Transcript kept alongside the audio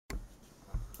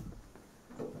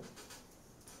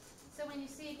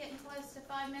be getting close to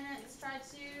 5 minutes. Try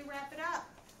to wrap it up.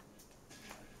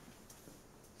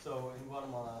 So in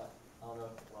Guatemala, I don't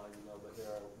know if a lot of you know, but there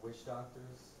are witch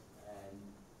doctors, and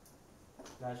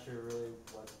not sure really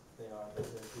what they are, but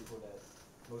they're people that,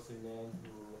 mostly men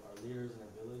who are leaders in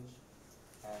a village,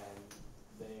 and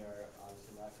they are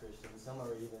obviously not Christians. Some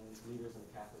are even leaders in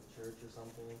the Catholic Church or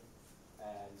something,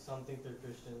 and some think they're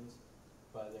Christians,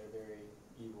 but they're very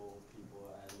evil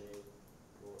people, and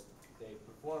they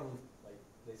perform, like,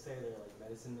 they say they're like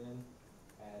medicine men,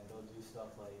 and they'll do stuff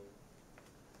like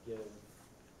give,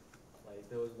 like,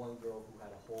 there was one girl who had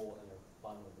a hole in her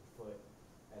bottom of her foot,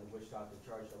 and the witch doctor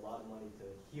charged a lot of money to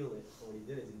heal it. So what he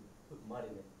did is he put mud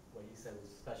in it, what he said was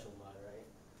special mud, right?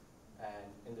 And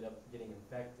ended up getting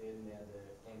infected, and they had to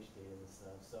amputate it and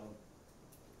stuff. So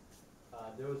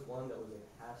there was one that was a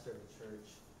pastor of a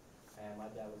church, and my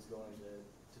dad was going to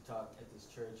talk at this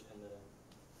church, and the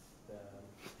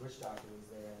witch doctor was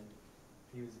there, and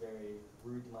he was very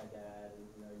rude to my dad, and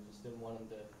he just didn't want him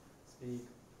to speak.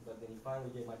 But then he finally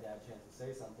gave my dad a chance to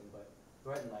say something, but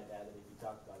threatened my dad that if he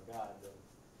talked about God, then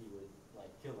he would like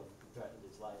kill him. He threatened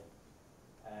his life.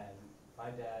 And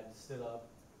my dad stood up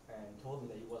and told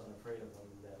him that he wasn't afraid of him,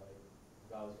 that like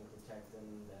God was going to protect him,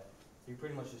 that he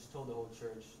pretty much just told the whole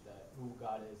church that who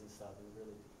God is and stuff, and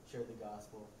really shared the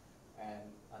gospel. And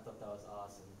I thought that was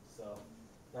awesome. So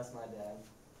that's my dad.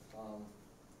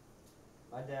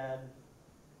 My dad,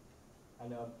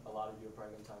 I know a lot of you are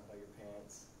probably going to talk about your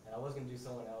parents, and I was going to do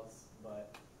someone else,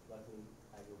 but luckily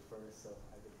I go first, so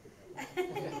I get to pick that.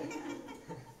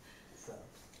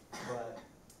 But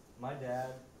my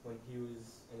dad, when he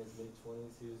was in his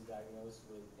mid-20s, he was diagnosed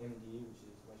with MD, which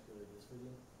is muscular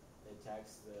dystrophy. It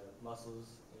attacks the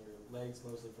muscles in your legs,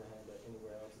 mostly for him, but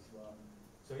anywhere else as well.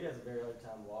 So he has a very hard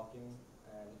time walking,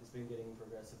 and it's been getting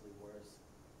progressively worse.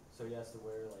 So he has to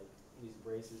wear like these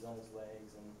braces on his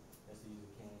legs, and he has to use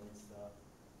a cane and stuff.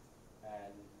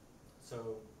 And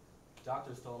so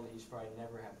doctors told him that he should probably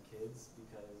never have kids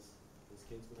because his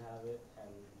kids would have it,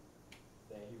 and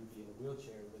that he would be in a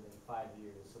wheelchair within 5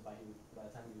 years. So by the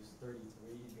time he was 33,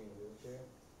 he'd be in a wheelchair.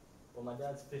 Well, my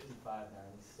dad's 55 now,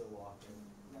 and he's still walking,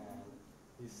 and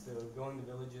he's still going to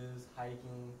villages,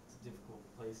 hiking to difficult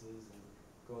places, and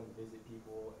going to visit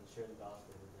people and share the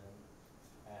gospel with them.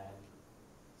 And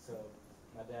so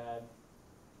my dad,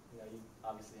 he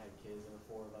obviously had kids. There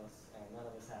were 4 of us, and none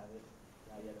of us have it,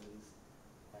 not yet at least.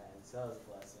 And so that was a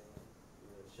blessing.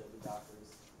 Show the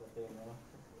doctors what they know.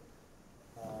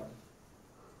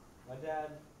 My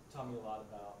dad taught me a lot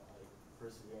about like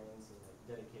perseverance and like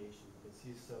dedication, because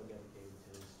he's so dedicated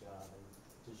to his job and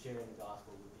to sharing the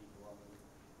gospel with people. I mean,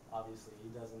 obviously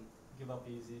he doesn't give up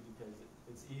easy, because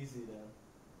it's easy to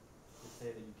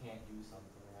say that you can't do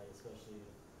something, right? Especially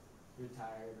if you're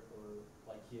tired, or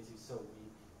like he is, he's so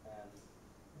weak, and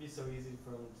it'd be so easy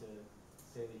for him to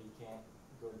say that he can't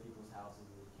go to people's houses,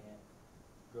 and he can't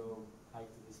go hike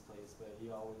to this place, but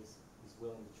he always is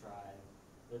willing to try.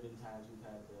 There have been times we've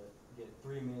had to get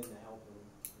 3 men to help him,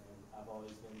 and I've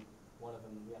always been one of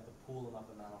them. We have to pull him up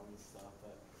a mountain and stuff,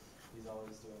 but he's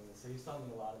always doing this. So he's taught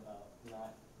me a lot about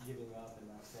not giving up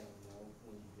and not saying no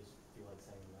when you just feel like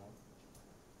saying no.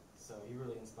 So he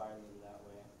really inspired me in that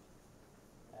way.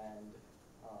 And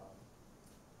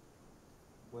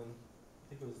when, I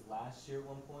think it was last year at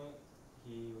one point,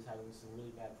 he was having some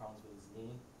really bad problems with his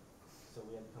knee, so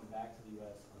we had to come back to the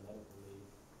U.S. on medical leave.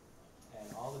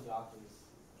 And all the doctors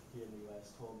here in the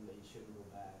U.S. told him that he shouldn't go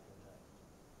back, and that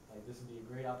like this would be a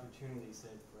great opportunity, he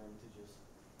said, for him to just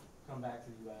come back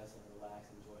to the U.S. and relax,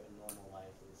 enjoy a normal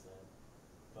life, they said.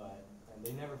 And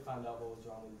they never found out what was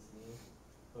wrong with his knee,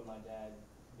 but my dad,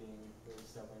 being very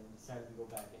stubborn, decided to go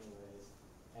back anyways.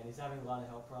 And he's having a lot of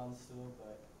health problems still,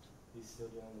 but he's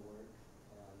still doing the work.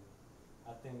 And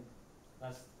I think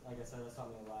that's, like I said, that's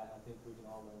taught me a lot. I think we can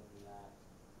all learn from that.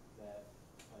 That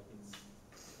like I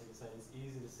said, it's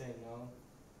easy to say no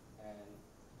and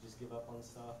just give up on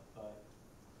stuff, but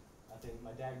I think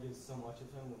my dad gives so much of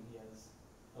him when he has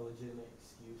a legitimate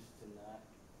excuse to not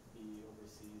be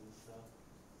overseas and stuff.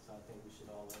 So I think we should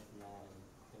all learn from that, and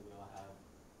I think we all have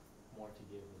more to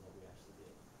give than what we actually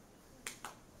get.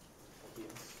 Thank you.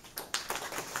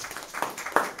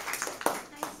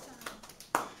 Nice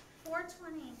job.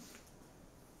 420.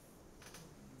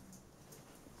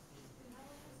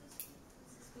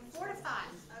 Four to 5.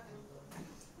 Okay.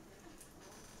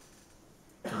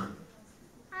 All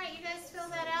right, you guys fill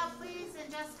that out, please,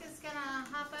 and Jessica's gonna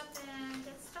hop up and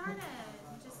get started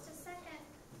in just a second.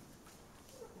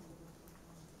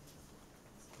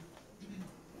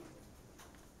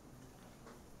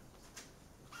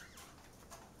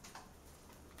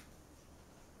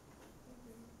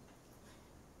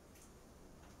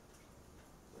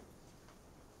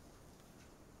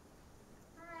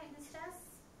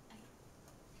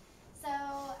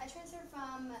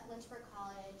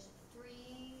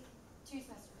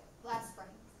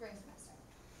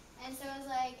 And so it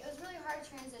was really hard to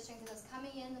transition because I was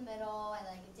coming in the middle and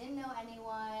like I didn't know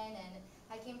anyone, and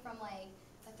I came from like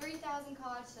a 3,000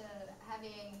 college to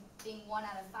being 1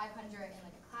 out of 500 in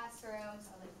like a classroom.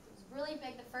 So like it was really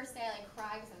big. The first day I like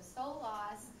cried because I was so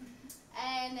lost.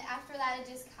 And after that it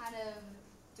just kind of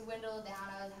dwindled down.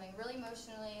 I was having really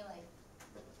emotionally like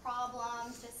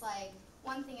problems, just like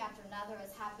one thing after another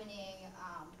was happening.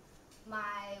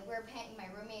 We were paying my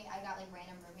roommate. I got like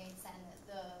random roommates, and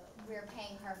we were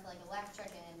paying her for like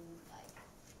electric and like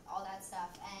all that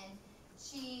stuff. And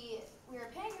we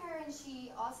were paying her, and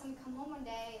she all of a sudden come home one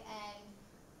day and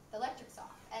the electric's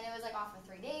off. And it was like off for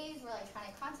 3 days. We're like trying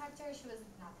to contact her. She was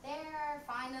not there.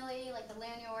 Finally, like the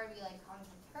landlord, we like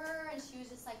contacted her, and she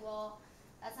was just like, well,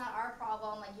 that's not our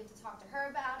problem. Like you have to talk to her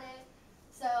about it.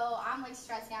 So I'm like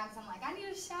stressing out because I'm like, I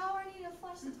need a shower, I need to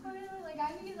flush the toilet,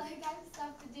 I have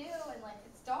stuff to do, and like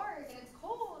it's dark and it's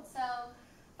cold. So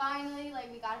finally, like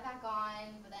we got it back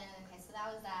on, but then, okay, so that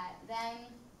was that.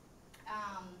 Then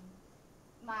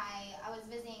I was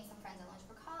visiting some friends at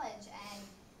Lynchburg College, and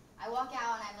I walk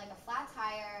out and I have like a flat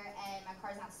tire and my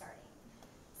car's not starting.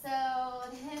 So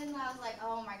then I was like,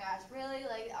 oh my gosh, really?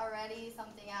 Like already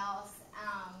something else?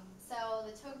 So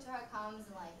the tow truck comes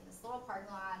and like in this little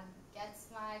parking lot, gets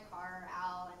my car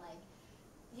out, and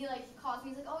he calls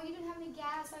me. He's like, oh, you didn't have any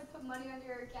gas, so I put money under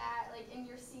your in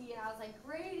your seat. And I was like,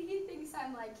 great. He thinks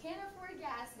I'm like can't afford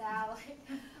gas now. Like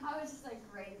I was just like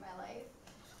great in my life.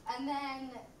 And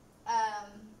then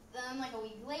like a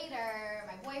week later,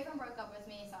 my boyfriend broke up with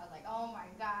me, so I was like, oh my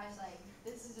gosh, like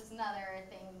this is just another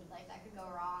thing like that could go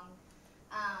wrong.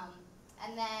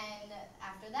 And then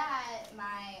after that,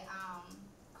 my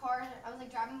car, I was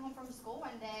like driving home from school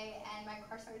one day, and my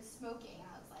car started smoking. And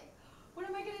I was like, what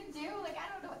am I gonna do? Like I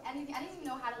don't know anything. I didn't even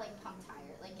know how to like pump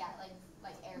tire, like get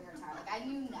like air in your tire. Like I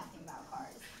knew nothing about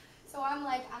cars. So I'm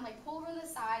pulled over to the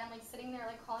side. I'm like sitting there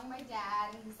like calling my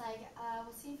dad, and he's like,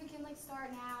 we'll see if it can like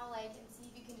start now, like and see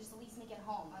if you can just at least make it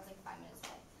home. I was like 5 minutes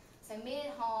away. So I made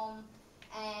it home,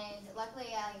 and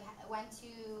luckily I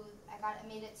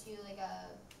made it to like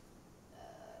a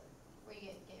where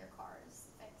you get your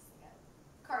cars fixed, like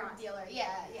a car dealer. Yeah.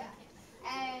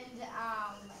 And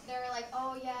they were like,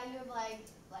 oh yeah, you have like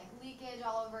leakage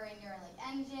all over in your like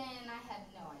engine. I had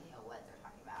no idea what they're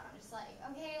talking about. I'm just like,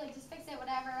 okay, like just fix it,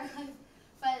 whatever.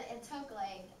 But it took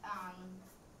like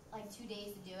 2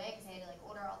 days to do it because I had to like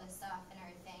order all this stuff and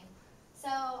everything. So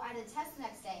I had a test the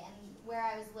next day, and where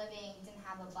I was living didn't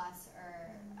have a bus or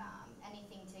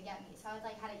anything to get me. So I was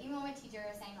like, had to email my teacher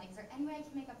saying like, is there any way I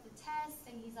can make up the test?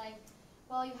 And he's like,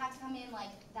 well, you have to come in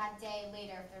like that day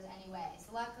later if there's any way.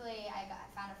 So luckily I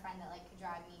found a friend that like could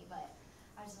drive me, but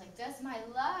I was just like, just my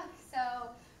luck.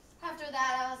 So after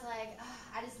that I was like,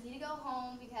 I just need to go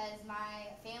home because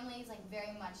my family is like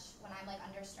very much, when I'm like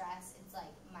under stress, it's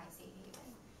like my safe haven.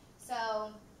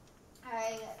 So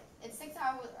it's 6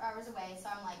 hours away, so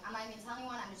I'm like, I'm not even gonna tell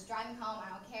anyone, I'm just driving home,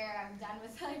 I don't care, I'm done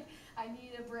with like, I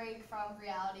need a break from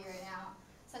reality right now.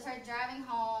 So I started driving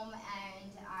home,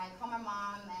 and I called my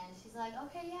mom, and she's like,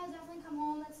 okay, yeah, definitely come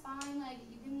home, that's fine, like,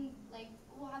 you can, like,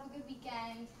 we'll have a good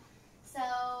weekend. So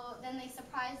then they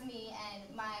surprised me, and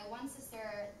my one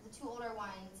sister, the 2 older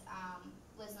ones,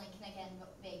 lives in like Connecticut and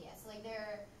Vegas, so like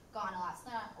they're gone a lot, so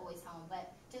they're not always home,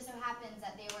 but just so happens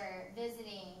that they were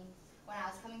visiting when I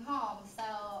was coming home.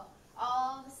 So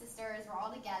all the sisters were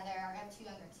all together. I have 2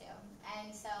 younger too.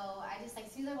 And so I just like,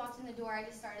 as soon as I walked in the door, I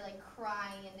just started like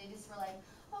crying, and they just were like,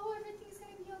 oh, everything's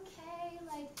gonna be okay,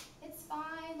 like it's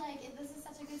fine, like this is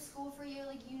such a good school for you,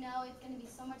 like you know it's gonna be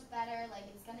so much better, like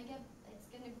it's gonna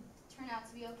turn out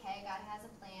to be okay, God has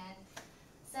a plan.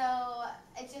 So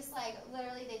it's just like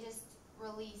literally they just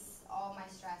release all my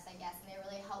stress, I guess, and they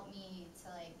really help me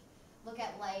to like look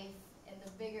at life in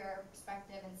the bigger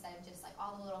perspective instead of just like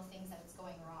all the little things that it's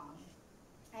going wrong.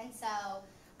 And so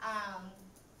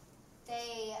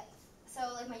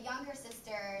like my younger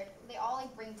sister, they all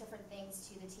like bring different things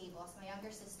to the table. So my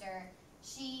younger sister,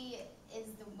 she is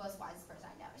the most wisest person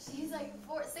I know. She's like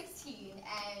 16,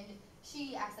 and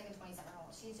she acts like a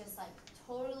 27-year-old. She's just like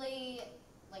totally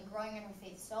like growing in her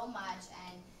faith so much,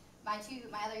 and my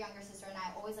other younger sister and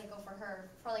I always like go for her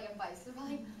for like advice. They're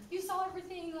like, you saw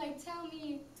everything, like tell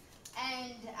me.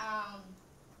 And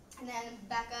then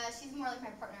Becca, she's more like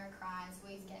my partner in crime, so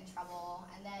we always get in trouble.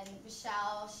 And then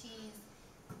Michelle, she's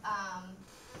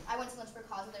I went to Lynchburg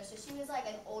College with her, so she was like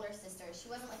an older sister. She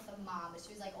wasn't like the mom, but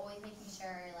she was like always making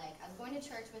sure like I was going to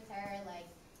church with her, like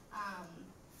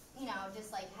you know,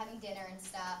 just like having dinner and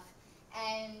stuff.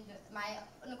 And my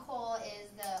Nicole is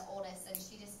the oldest, and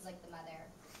she just is like the mother.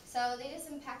 So they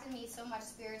just impacted me so much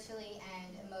spiritually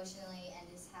and emotionally, and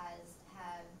just has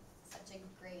had such a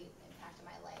great impact in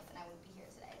my life, and I wouldn't be here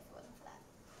today if it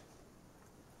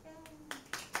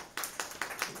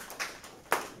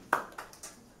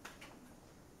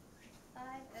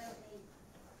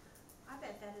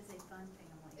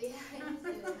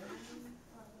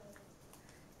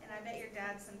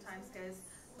dad sometimes goes,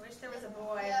 I wish there was a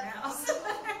boy in Yep. the house.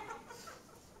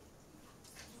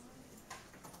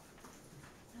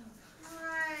 All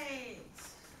right.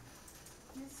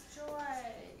 Miss Joy.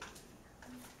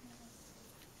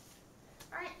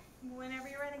 All right, whenever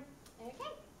you're ready.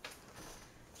 Okay.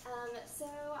 So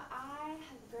I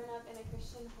have grown up in a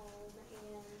Christian home,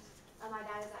 and my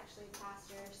dad is actually a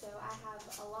pastor, so I have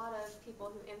a lot of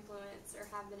people who influence or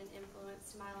have been an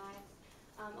influence to my life,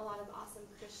 a lot of awesome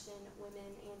Christian women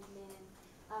and men.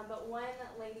 But one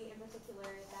lady in particular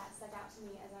that stuck out to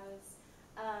me as I was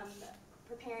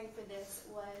preparing for this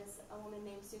was a woman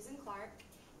named Susan Clark,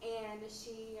 and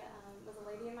she was a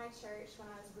lady in my church when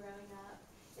I was growing up,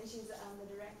 and she's the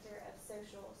director of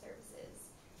social services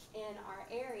in our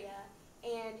area,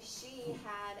 and she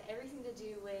had everything to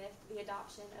do with the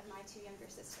adoption of my two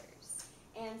younger sisters.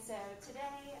 And so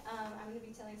today I'm going to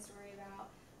be telling a story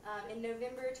about in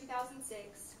November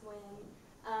 2006 when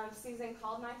Susan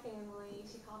called my family.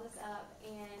 She called us up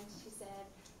and she said,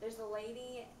 there's a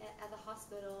lady at the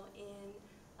hospital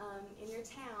in your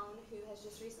town who has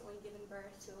just recently given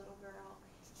birth to a little girl,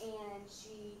 and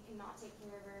she cannot take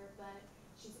care of her, but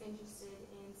she's interested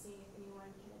in seeing if anyone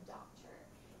can adopt her.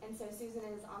 And so Susan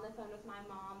is on the phone with my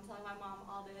mom, telling my mom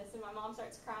all this, and my mom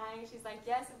starts crying. She's like,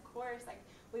 yes, of course, like,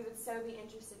 we would so be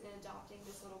interested in adopting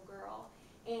this little girl.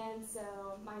 And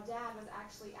so my dad was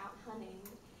actually out hunting,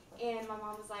 and my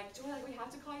mom was like, Joy, like, we have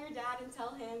to call your dad and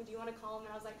tell him, do you want to call him?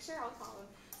 And I was like, sure, I'll call him.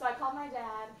 So I called my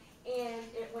dad, and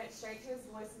it went straight to his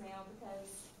voicemail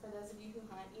because for those of you who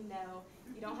hunt, you know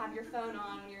you don't have your phone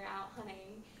on when you're out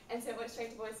hunting. And so it went straight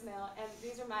to voicemail, and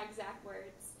these are my exact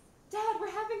words. Dad,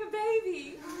 we're having a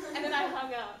baby! And then I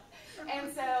hung up. And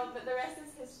so, but the rest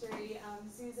is history.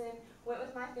 Susan went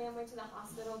with my family to the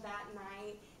hospital that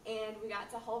night, and we got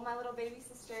to hold my little baby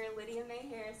sister, Lydia Mae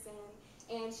Harrison,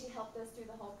 and she helped us through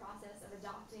the whole process of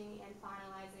adopting and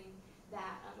finalizing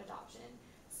that adoption.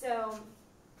 So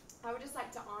I would just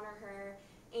like to honor her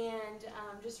and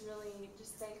just really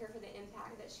just thank her for the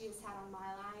impact that she has had on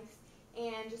my life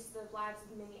and just the lives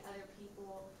of many other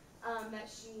people that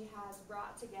she has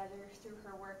brought together through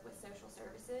her work with social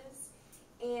services.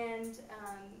 And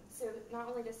so not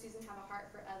only does Susan have a heart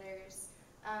for others,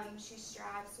 she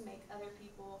strives to make other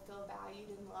people feel valued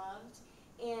and loved.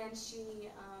 And she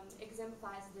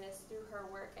exemplifies this through her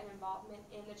work and involvement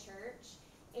in the church.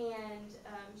 And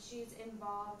she's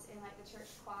involved in like the church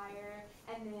choir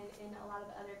and then in a lot of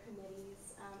other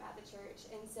committees at the church.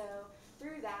 And so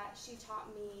through that, she taught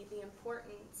me the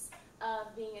importance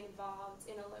of being involved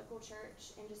in a local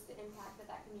church and just the impact that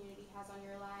that community has on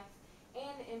your life and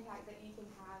the impact that you can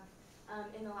have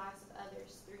in the lives of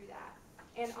others through that.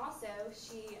 And also,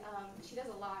 she does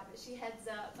a lot, but she heads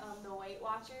up the Weight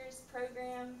Watchers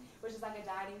program, which is like a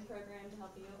dieting program to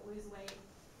help you lose weight.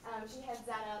 She heads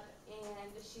that up, and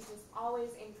she's just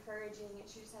always encouraging, and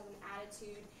she just has an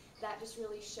attitude that just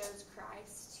really shows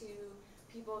Christ to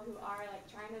people who are like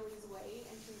trying to lose weight,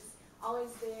 and she's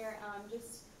always there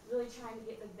just really trying to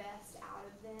get the best out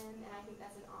of them, and I think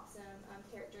that's an awesome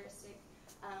characteristic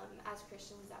as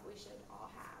Christians that we should all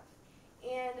have.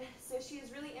 And so she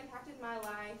has really impacted my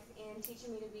life in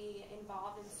teaching me to be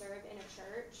involved and serve in a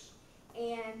church,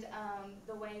 and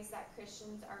the ways that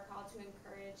Christians are called to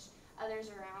encourage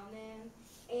others around them.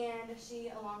 And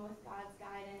she, along with God's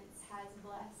guidance, has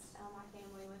blessed my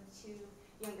family with two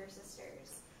younger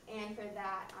sisters, and for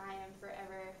that I am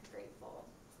forever grateful.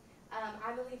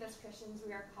 I believe as Christians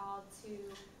we are called to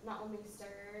not only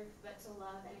serve, but to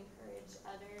love and encourage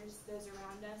others, those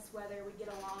around us, whether we get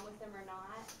along with them or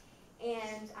not.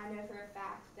 And I know for a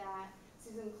fact that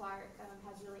Susan Clark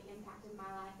has really impacted my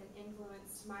life and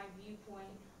influenced my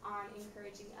viewpoint on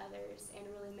encouraging others and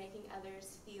really making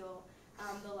others feel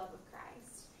the love of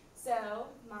Christ. So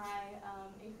my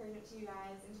encouragement to you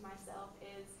guys and to myself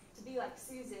is to be like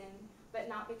Susan,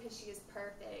 but not because she is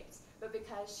perfect, but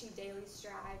because she daily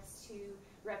strives to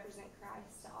represent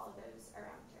Christ to all of those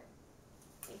around her.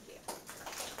 Thank you.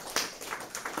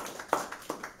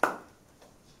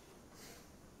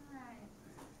 All right.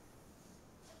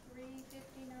 3:59.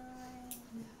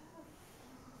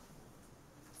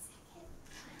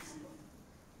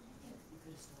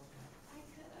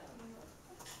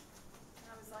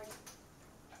 I was like,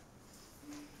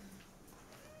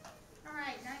 all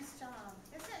right, nice job.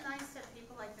 Isn't it nice to have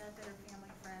people like that that are family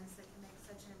friends that can make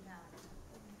such an impact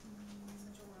in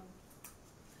such a world?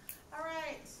 All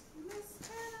right.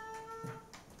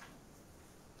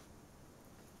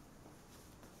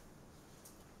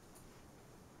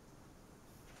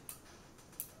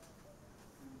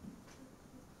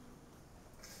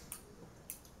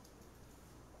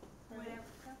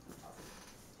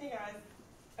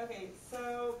 Okay,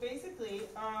 so basically,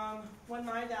 when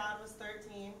my dad was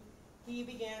 13, he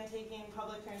began taking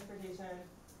public transportation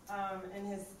in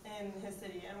his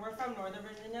city, and we're from Northern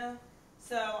Virginia.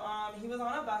 So he was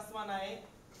on a bus one night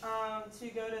to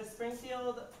go to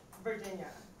Springfield,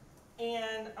 Virginia,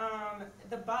 and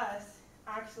the bus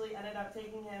actually ended up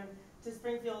taking him to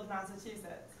Springfield,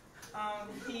 Massachusetts.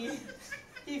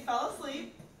 He fell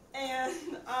asleep and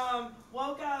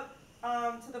woke up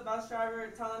to the bus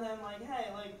driver telling him, like,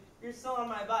 hey, like, you're still on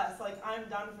my bus, like, I'm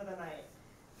done for the night.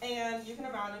 And you can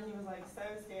imagine he was, like, so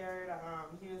scared.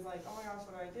 He was like, oh my gosh,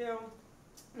 what do I do?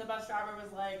 And the bus driver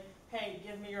was like, hey,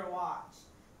 give me your watch.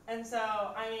 And so,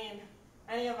 I mean,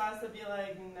 any of us would be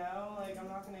like, no, like, I'm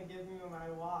not going to give you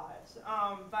my watch.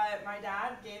 But my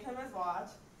dad gave him his watch,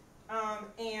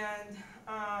 and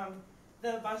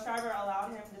the bus driver allowed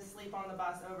him to sleep on the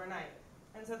bus overnight.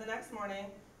 And so the next morning,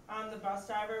 the bus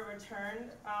driver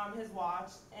returned his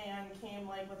watch and came,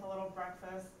 like, with a little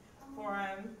breakfast for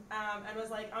him, and was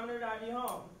like, I'm going to drive you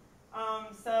home.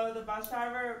 So the bus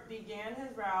driver began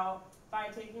his route by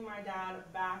taking my dad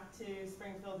back to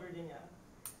Springfield, Virginia.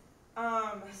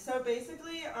 So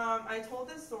basically, I told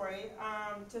this story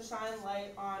to shine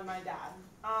light on my dad.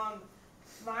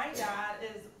 My dad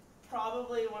is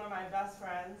probably one of my best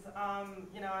friends.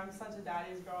 You know, I'm such a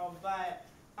daddy's girl, but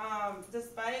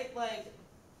despite, like,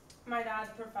 my dad's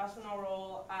professional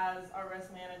role as a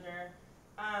risk manager,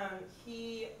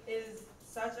 he is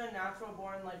such a natural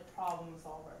born, like, problem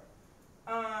solver.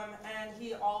 And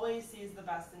he always sees the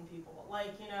best in people.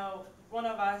 Like, you know, one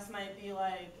of us might be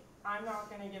like, I'm not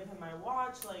going to give him my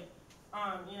watch, like,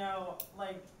 you know,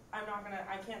 like,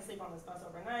 I can't sleep on this bus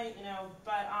overnight, you know,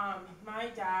 but my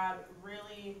dad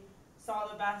really saw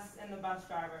the best in the bus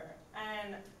driver.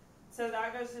 And so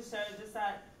that goes to show just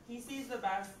that he sees the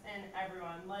best in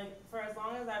everyone. Like, for as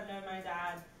long as I've known my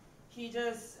dad, he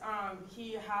just,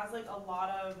 he has, like, a lot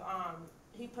of,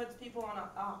 he puts people on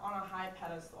a high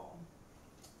pedestal.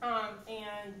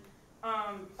 And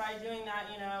by doing that,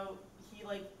 you know, he,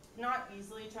 like, not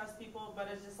easily trusts people, but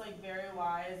is just, like, very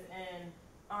wise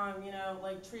and, you know,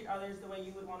 like, treat others the way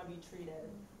you would want to be treated.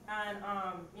 And,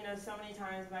 you know, so many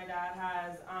times my dad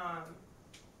has,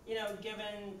 you know,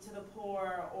 given to the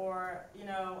poor, or, you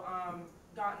know,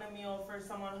 gotten a meal for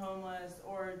someone homeless,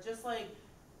 or just, like,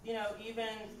 you know, even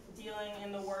dealing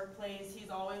in the workplace, he's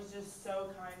always just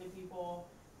so kind to people,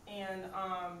 and,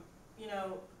 you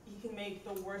know, he can make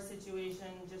the worst situation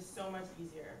just so much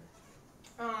easier.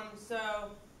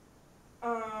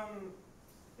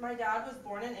 My dad was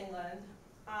born in England.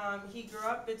 He grew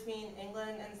up between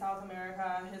England and South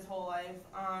America his whole life.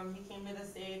 He came to the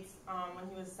States when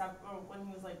he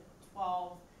was like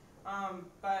 12,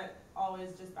 but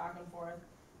always just back and forth.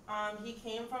 He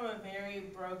came from a very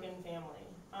broken family.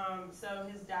 So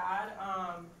his dad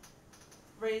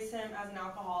raised him as an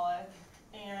alcoholic,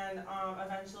 and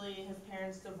eventually his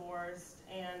parents divorced,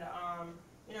 and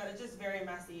you know, it's just very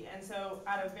messy. And so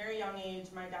at a very young age,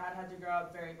 my dad had to grow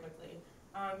up very quickly.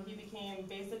 He became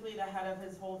basically the head of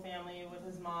his whole family with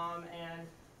his mom and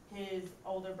his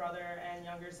older brother and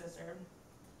younger sister.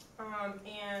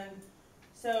 And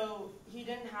so he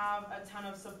didn't have a ton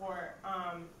of support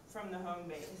from the home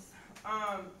base.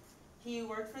 He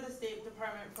worked for the State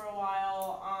Department for a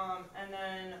while, and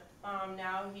then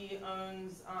now he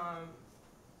owns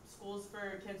schools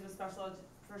for kids with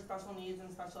special needs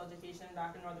and special education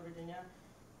back in Northern Virginia.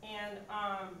 And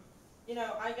you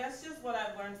know, I guess just what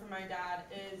I've learned from my dad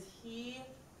is he,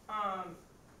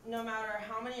 no matter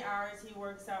how many hours he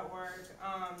works at work,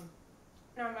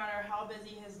 no matter how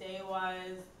busy his day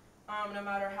was, no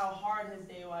matter how hard his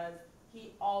day was,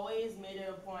 he always made it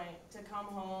a point to come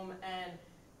home and,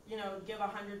 you know, give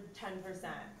 110%.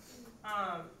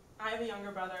 I have a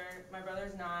younger brother. My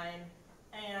brother's 9.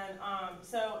 And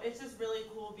so it's just really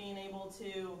cool being able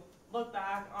to look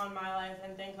back on my life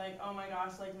and think, like, oh my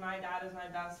gosh, like, my dad is my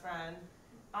best friend.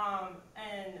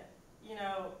 And, you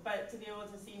know, but to be able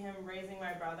to see him raising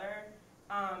my brother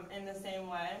in the same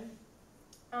way.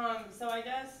 So I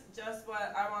guess just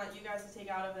what I want you guys to take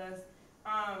out of this,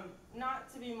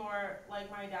 not to be more like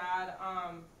my dad,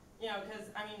 you know, because,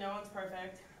 I mean, no one's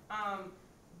perfect,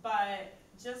 but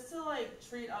just to, like,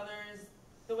 treat others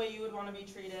the way you would want to be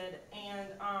treated,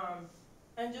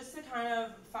 and just to kind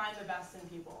of find the best in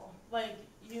people. Like,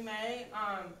 you may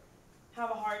have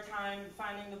a hard time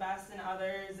finding the best in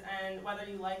others, and whether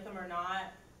you like them or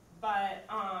not, but,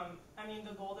 I mean,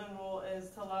 the golden rule is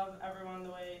to love everyone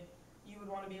the way you would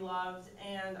want to be loved,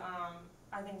 and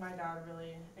I think my dad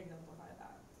really exemplified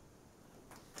that.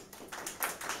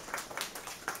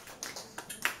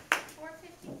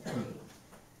 453.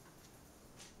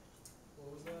 What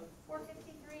was that?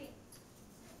 453.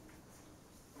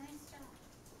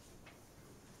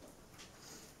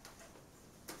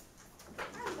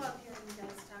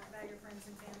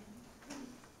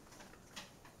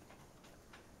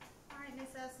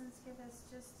 guys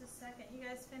just a second. You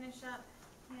guys finish up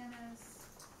Hannah's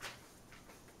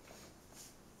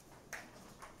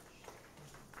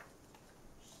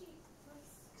sheet.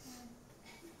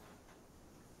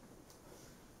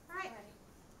 All right.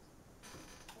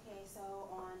 Okay, so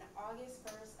on August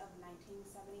 1st of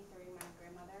 1973, my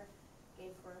grandmother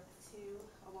gave birth to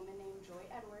a woman named Joye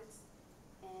Edwards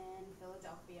in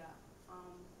Philadelphia.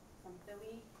 From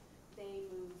Philly, they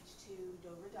moved to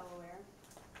Dover, Delaware,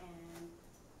 and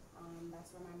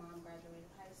that's where my mom graduated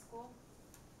high school.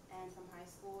 And from high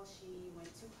school, she went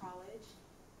to college,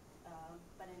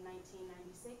 but in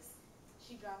 1996,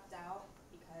 she dropped out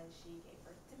because she gave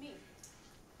birth to me.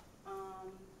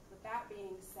 With that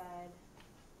being said,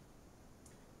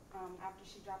 after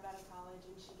she dropped out of college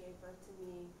and she gave birth to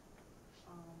me,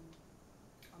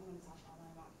 I'm going to talk about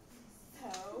my mom.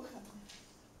 So,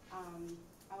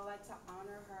 I would like to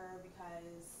honor her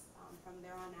because from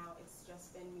there on out, it's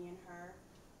just been me and her.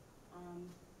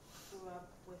 Grew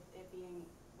up with it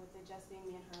just being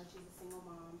me and her. She's a single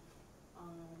mom.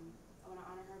 I want to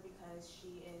honor her because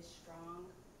she is strong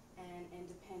and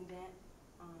independent.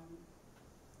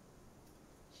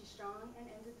 She's strong and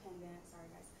independent. Sorry,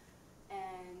 guys.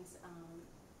 And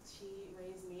she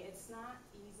raised me. It's not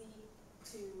easy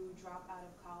to drop out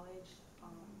of college.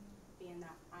 Being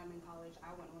that I'm in college, I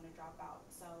wouldn't want to drop out.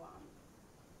 So,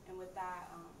 and with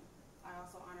that, I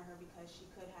also honor her because she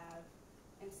could have,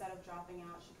 instead of dropping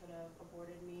out, she could have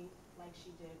aborted me like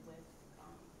she did with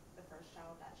the first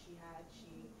child that she had.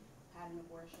 She had an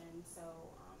abortion. So,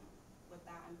 with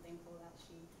that, I'm thankful that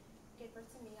she gave birth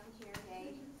to me. I'm here,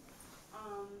 yay.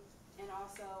 And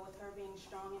also, with her being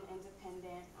strong and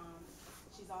independent,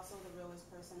 she's also the realest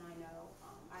person I know.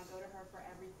 I go to her for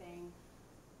everything.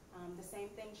 The same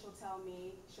thing she'll tell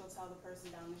me, she'll tell the person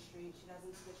down the street. She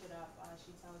doesn't switch it up.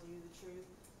 She tells you the truth.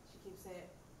 She keeps it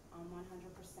 100%.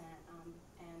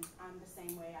 And I'm the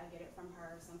same way. I get it from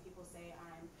her. Some people say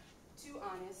I'm too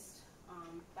honest,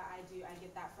 but I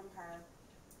get that from her.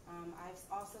 I've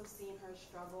also seen her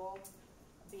struggle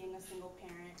being a single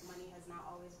parent. Money has not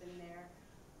always been there.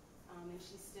 And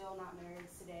she's still not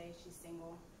married today. She's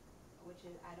single, which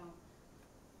is,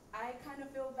 I kind of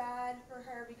feel bad for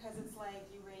her because it's like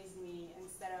you raised me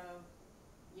instead of,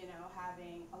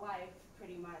 having a life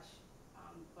pretty much.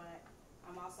 But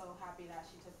I'm also happy that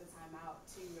she took the time out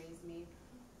to raise me.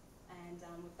 And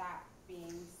with that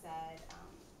being said,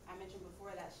 I mentioned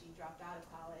before that she dropped out of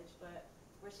college, but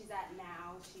where she's at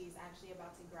now, she's actually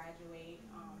about to graduate.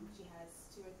 She has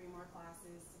 2 or 3 more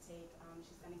classes to take.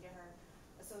 She's going to get her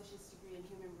associate's degree in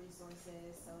human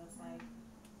resources. So it's like,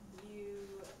 you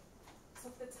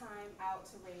took the time out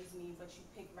to raise me, but you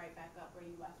picked right back up where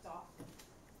you left off.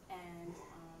 And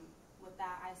with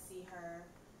that, I see her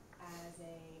as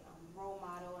a role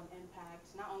model and impact,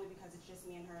 not only because it's just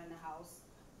me and her in the house,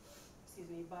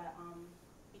 but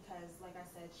because, like I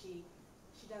said, she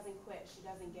doesn't quit, she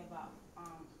doesn't give up.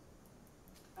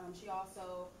 She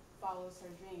also follows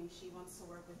her dreams. She wants to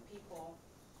work with people.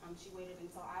 She waited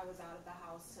until I was out of the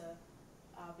house to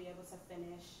be able to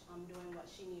finish doing what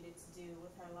she needed to do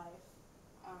with her life.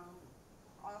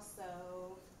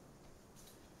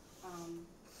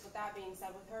 With that being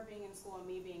said, with her being in school and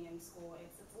me being in school,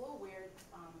 it's a little weird.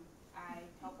 I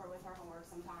help her with her homework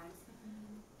sometimes.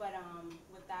 But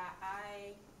with that,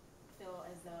 I feel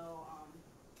as though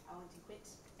I want to quit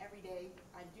every day.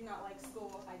 I do not like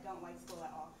school. I don't like school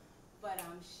at all. But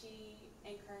she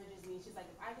encourages me. She's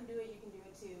like, if I can do it, you can do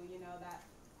it too. That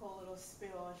whole little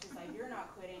spiel. She's like, you're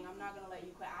not quitting. I'm not going to let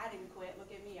you quit. I didn't quit.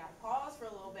 Look at me. I paused for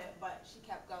a little bit, but she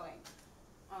kept going.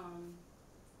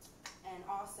 And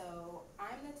also,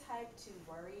 I'm the type to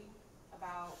worry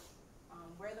about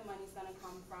where the money's going to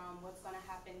come from, what's going to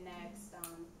happen next.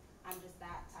 I'm just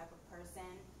that type of person.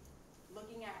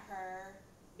 Looking at her,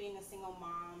 being a single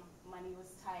mom, money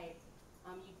was tight.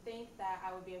 You'd think that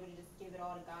I would be able to just give it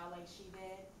all to God like she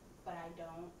did, but I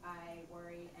don't. I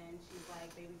worry, and she's like,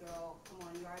 baby girl, come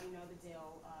on, you already know the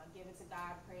deal. Give it to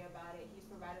God, pray about it. He's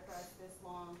provided for us this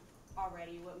long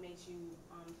already. What makes you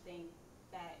think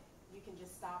that you can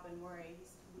just stop and worry?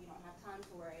 We don't have time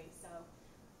to worry. So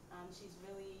she's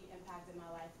really impacted my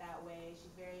life that way.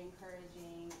 She's very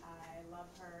encouraging. I love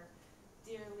her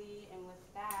dearly, and with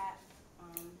that,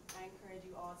 I encourage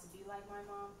you all to be like my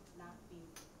mom, not be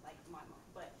like my mom,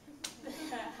 but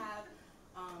have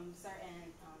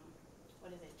certain,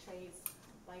 traits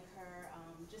like her,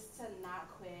 just to not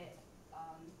quit,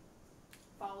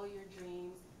 follow your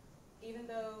dreams. Even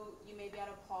though you may be at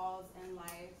a pause in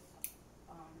life,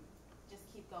 just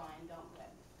keep going, don't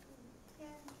quit. Yeah.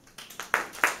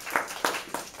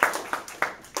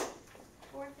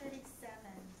 4:37.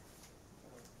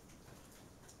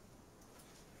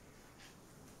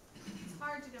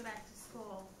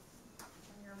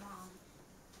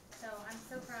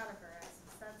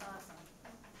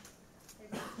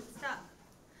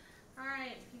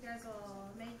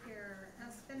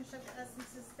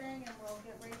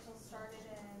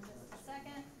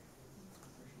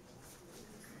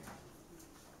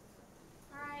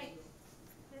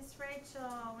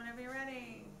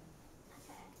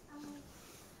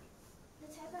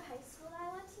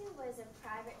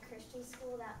 Christian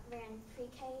school that ran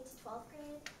pre-K to 12th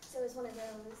grade, so it was one of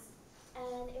those.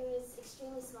 And it was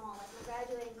extremely small. Like my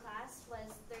graduating class was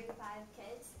 35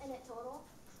 kids in it total.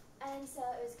 And so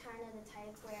it was kind of the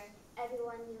type where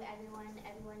everyone knew everyone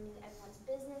knew everyone's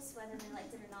business, whether they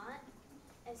liked it or not,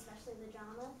 especially the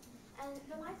drama.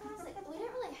 But my class, like, we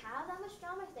didn't really have that much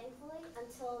drama, thankfully,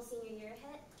 until senior year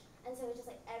hit. And so it was just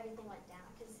like everything went down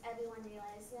because everyone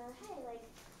realized, you know, hey, like,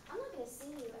 I'm not going to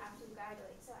see you after you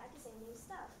graduate, so I can say new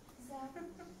stuff. So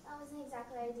that wasn't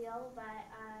exactly ideal, but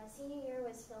senior year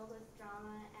was filled with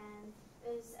drama, and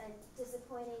it was a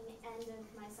disappointing end of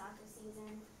my soccer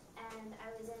season. And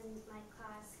I was in my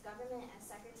class government as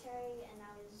secretary, and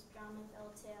that was drama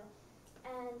filled too.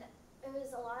 And it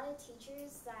was a lot of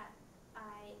teachers that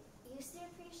I used to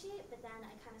appreciate, but then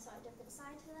I kind of saw a different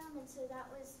side to them, and so that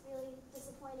was really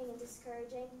disappointing and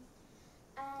discouraging.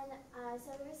 And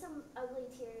so there were some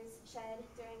ugly tears shed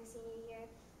during senior year,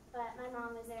 but my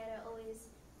mom was there to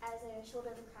always as a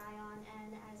shoulder to cry on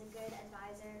and as a good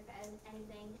advisor for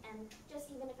anything, and just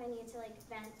even if I needed to like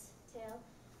vent too.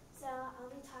 So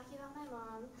I'll be talking about my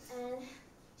mom, and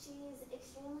she's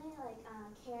extremely like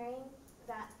caring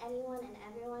about anyone and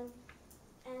everyone,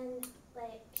 and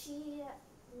like she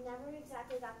never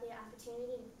exactly got the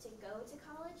opportunity to go to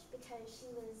college because she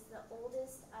was the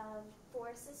oldest of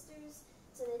 4 sisters,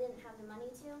 so they didn't have the money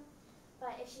to.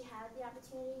 But if she had the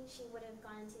opportunity, she would have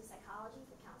gone into psychology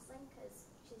for counseling because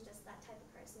she's just that type of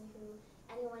person who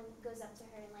anyone goes up to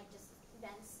her and like just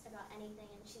vents about anything,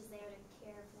 and she's there to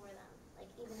care for them, like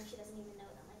even if she doesn't even know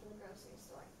them, like in the grocery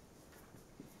store.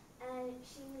 And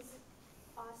she's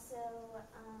also,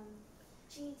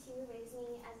 she too raised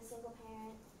me as a single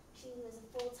parent. She was a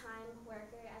full-time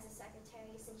worker as a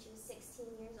secretary since she was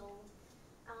 16 years old.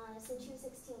 Since she was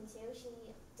 16 too, she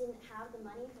didn't have the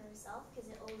money for herself because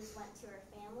it always went to her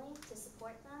family to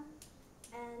support them.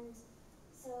 And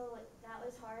so that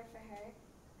was hard for her.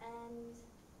 And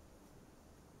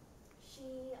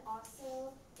she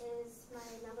also is my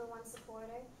 #1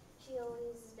 supporter. She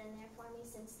always has been there for me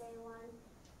since day one.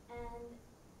 And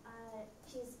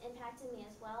she's impacted me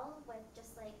as well with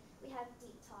just like, we have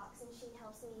deep talks and she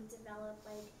helps me develop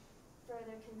like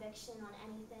further conviction on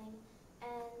anything.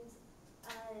 And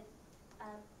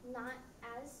not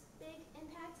as big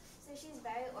impact, so she's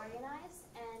very organized,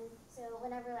 and so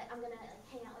whenever like I'm gonna like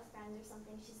hang out with friends or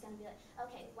something, she's gonna be like,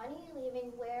 okay, when are you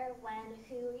leaving, where, when,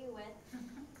 who are you with?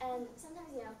 And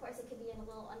sometimes, you know, of course it could be a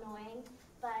little annoying,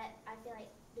 but I feel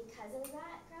like because of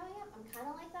that growing up, I'm kind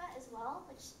of like that as well,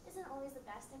 which isn't always the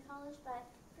best in college, but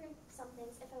for some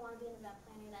things, if I want to be an event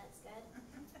planner, then it's good.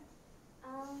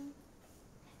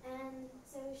 And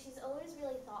so she's always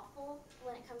really thoughtful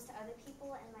when it comes to other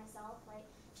people and myself. Like,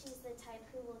 she's the type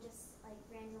who will just like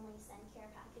randomly send care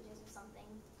packages or something,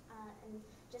 and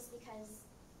just because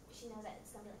she knows that it's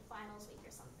gonna be like finals week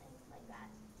or something like that.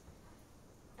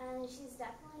 And she's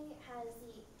definitely has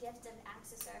the gift of acts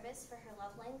of service for her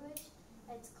love language.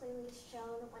 It's clearly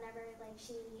shown whenever like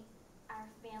our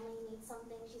family needs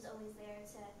something, she's always there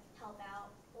to help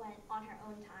out when on her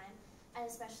own time, and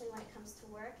especially when it comes to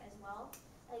work as well.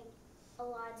 Like, a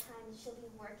lot of times she'll be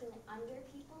working under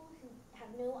people who have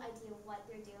no idea what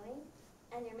they're doing,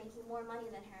 and they're making more money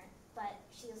than her, but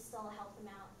she'll still help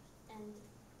them out and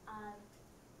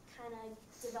kind of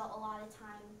devote a lot of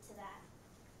time to that.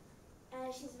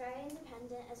 And she's very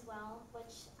independent as well,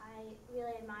 which I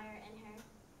really admire in her.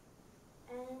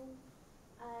 And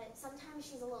sometimes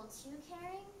she's a little too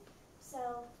caring.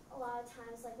 So a lot of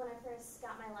times, like when I first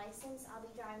got my license, I'll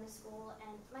be driving to school,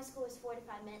 and my school was 45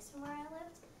 minutes from where I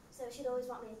lived, so she'd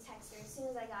always want me to text her as soon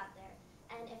as I got there.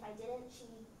 And if I didn't,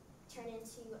 she'd turn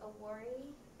into a worrier,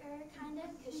 kind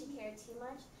of, because she cared too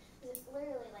much.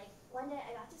 Literally, like, one day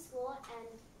I got to school,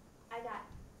 and I got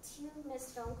 2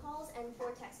 missed phone calls and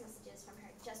 4 text messages from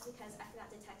her, just because I forgot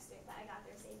to text her that I got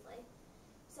there safely.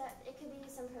 So it could be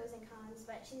some pros and cons,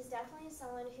 but she's definitely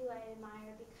someone who I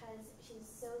admire because she's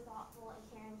so thoughtful and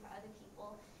caring for other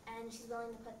people, and she's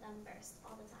willing to put them first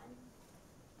all the time.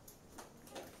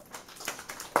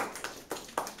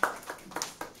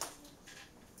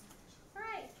 All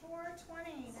right,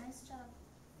 420, nice job.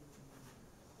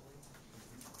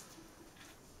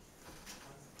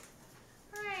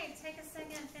 All right, take a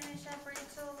second, finish up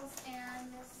Rachel's, and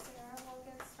Miss Sarah will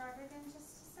get started in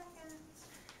just a second.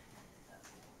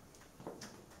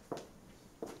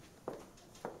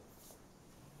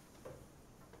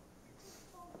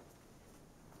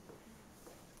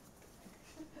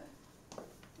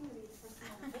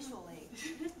 Visual aid.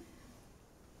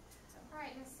 All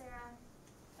right, Miss Sarah,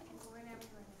 whenever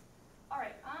you're ready. All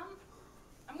right,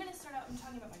 I'm going to start out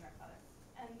talking about my grandfather.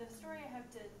 And the story I have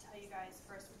to tell you guys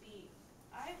first would be,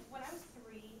 when I was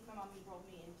 3, my mom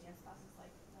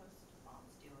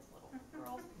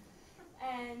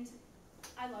And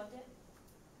I loved it.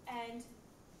 And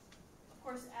of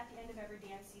course, at the end of every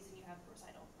dance season, you have a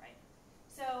recital, right?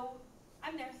 So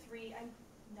I'm there 3. I'm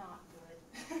not good.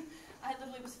 I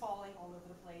literally was falling all over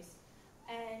the place.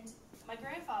 And my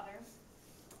grandfather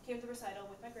came to the recital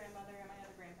with my grandmother and my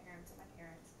other grandparents and my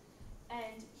parents.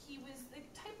 And he was the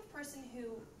type of person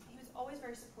who, he was always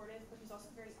very supportive, but he was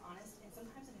also very honest, and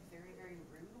sometimes in a very, very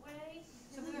rude way.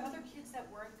 So if there were other kids that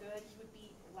weren't good, he would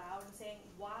be loud and saying,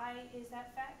 "Why is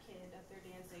that fat kid up there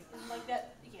dancing?" And like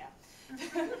that, yeah.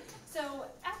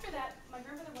 So after that, my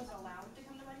grandmother wasn't allowed to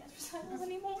come to my dance recitals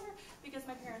anymore because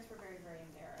my parents were very, very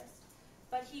embarrassed.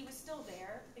 But he was still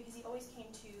there because he always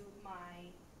came to my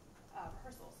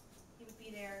rehearsals. He would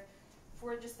be there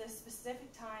for just this specific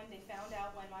time. They found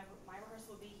out when my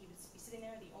rehearsal would be. He would be sitting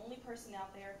there, the only person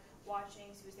out there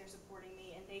watching, so he was there supporting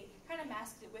me, and they kind of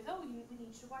masked it with, "Oh, we need you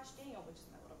to watch Daniel," which is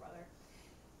my little brother.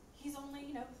 He's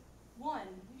only, 1.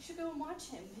 You should go and watch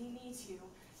him. He needs you,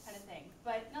 kind of thing.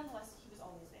 But nonetheless, he was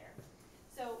always there.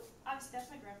 So obviously,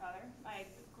 that's my grandfather. My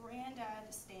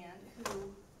granddad, Stan, who,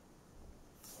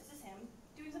 this is him,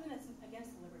 doing something that's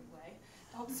against the Liberty Way,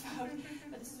 I'll spout,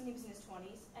 but this is when he was in his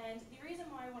 20s. And the reason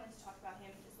why I wanted to talk about him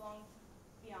is long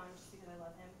beyond just because I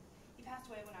love him. He passed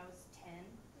away when I was 10,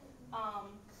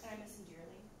 and I miss him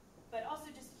dearly. But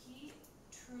also just he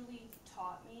truly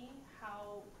taught me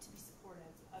how to be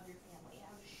supportive of your family,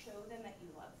 how to show them that you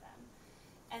love them.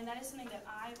 And that is something that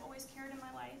I've always carried in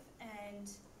my life, and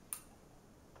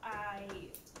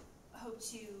I hope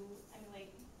to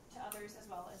emulate to others as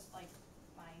well as like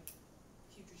my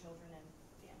future children and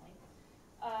family.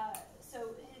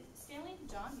 So Stanley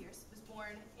John Bierce was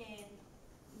born in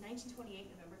 1928,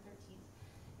 November 13th,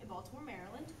 in Baltimore,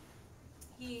 Maryland.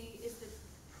 He is the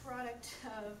product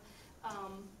of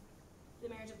the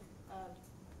marriage of a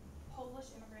Polish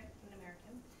immigrant and an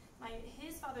American.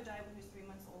 His father died when he was 3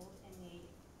 months old in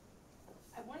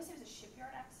I want to say it was a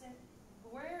shipyard accident.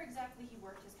 Where exactly he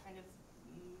worked has kind of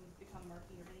become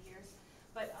murky over the years.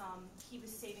 But he was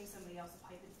saving somebody else. A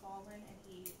pipe had fallen, and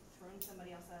he thrown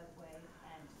somebody else out of the way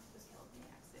and was killed in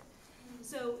the accident.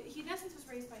 So he, in essence, was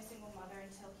raised by a single mother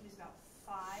until he was about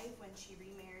 5 when she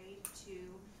remarried to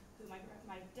who my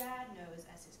dad knows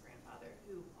as his grandfather,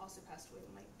 who also passed away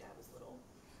when my dad was little.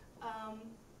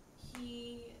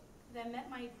 He then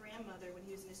met my grandmother when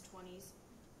he was in his 20s,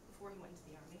 before he went into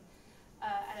the Army,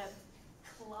 at a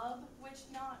club, which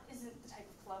isn't the type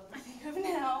of club we think of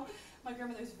now. My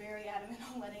grandmother was very adamant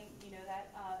on letting you know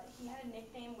that. He had a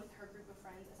nickname with her group of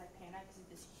friends as Ipana because he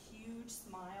had this huge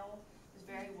smile. It was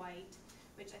very white,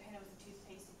 which Ipana was a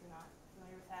toothpaste, if you're not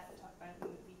familiar with that. We talked about it in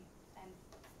the movie and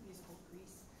musical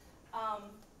Grease.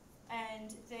 And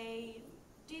they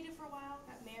dated for a while,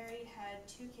 got married, had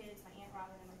 2 kids, my Aunt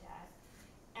Robin and my dad,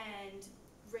 and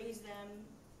raised them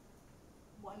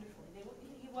wonderfully.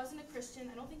 He wasn't a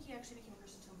Christian. I don't think he actually became a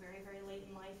Christian until very, very late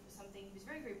in life. It was something, he was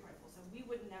very, very prideful, so we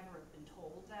would never have been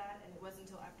told that, and it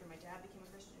wasn't until after my dad became a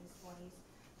Christian in his 20s,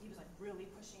 he was like really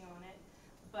pushing on it.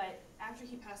 But after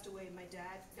he passed away, my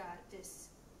dad got this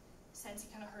sense,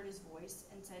 he kind of heard his voice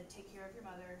and said, "Take care of your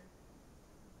mother.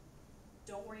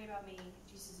 Don't worry about me.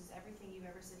 Jesus is everything you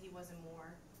ever said he was and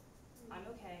more. I'm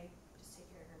okay. Just take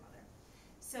care of your mother."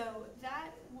 So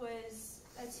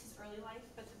that's his early life,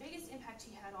 but the biggest impact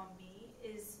he had on me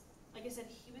is, like I said,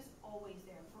 he was always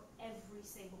there for every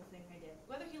single thing I did,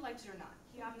 whether he liked it or not.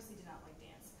 He obviously did not like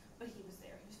dance, but he was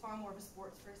there. He was far more of a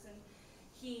sports person.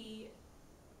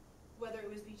 Whether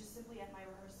it was just simply at my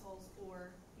rehearsals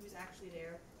or he was actually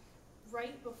there,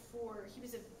 right before, he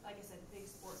was, like I said, a big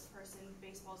sports person.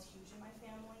 Baseball's huge in my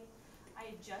family.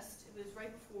 It was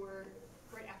right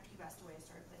after he passed away, I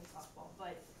started playing softball,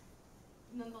 but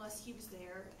nonetheless, he was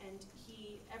there, and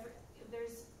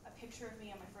there's a picture of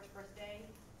me on my first birthday.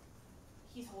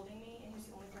 He's holding me, and he was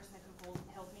the only person that could have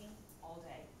held me all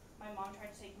day. My mom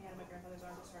tried to take me out of my grandfather's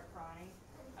arms and start crying.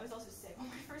 I was also sick on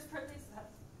my first birthday, so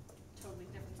that's totally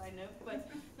different side note, but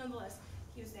nonetheless,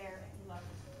 he was there, and he loved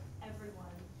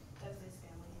everyone.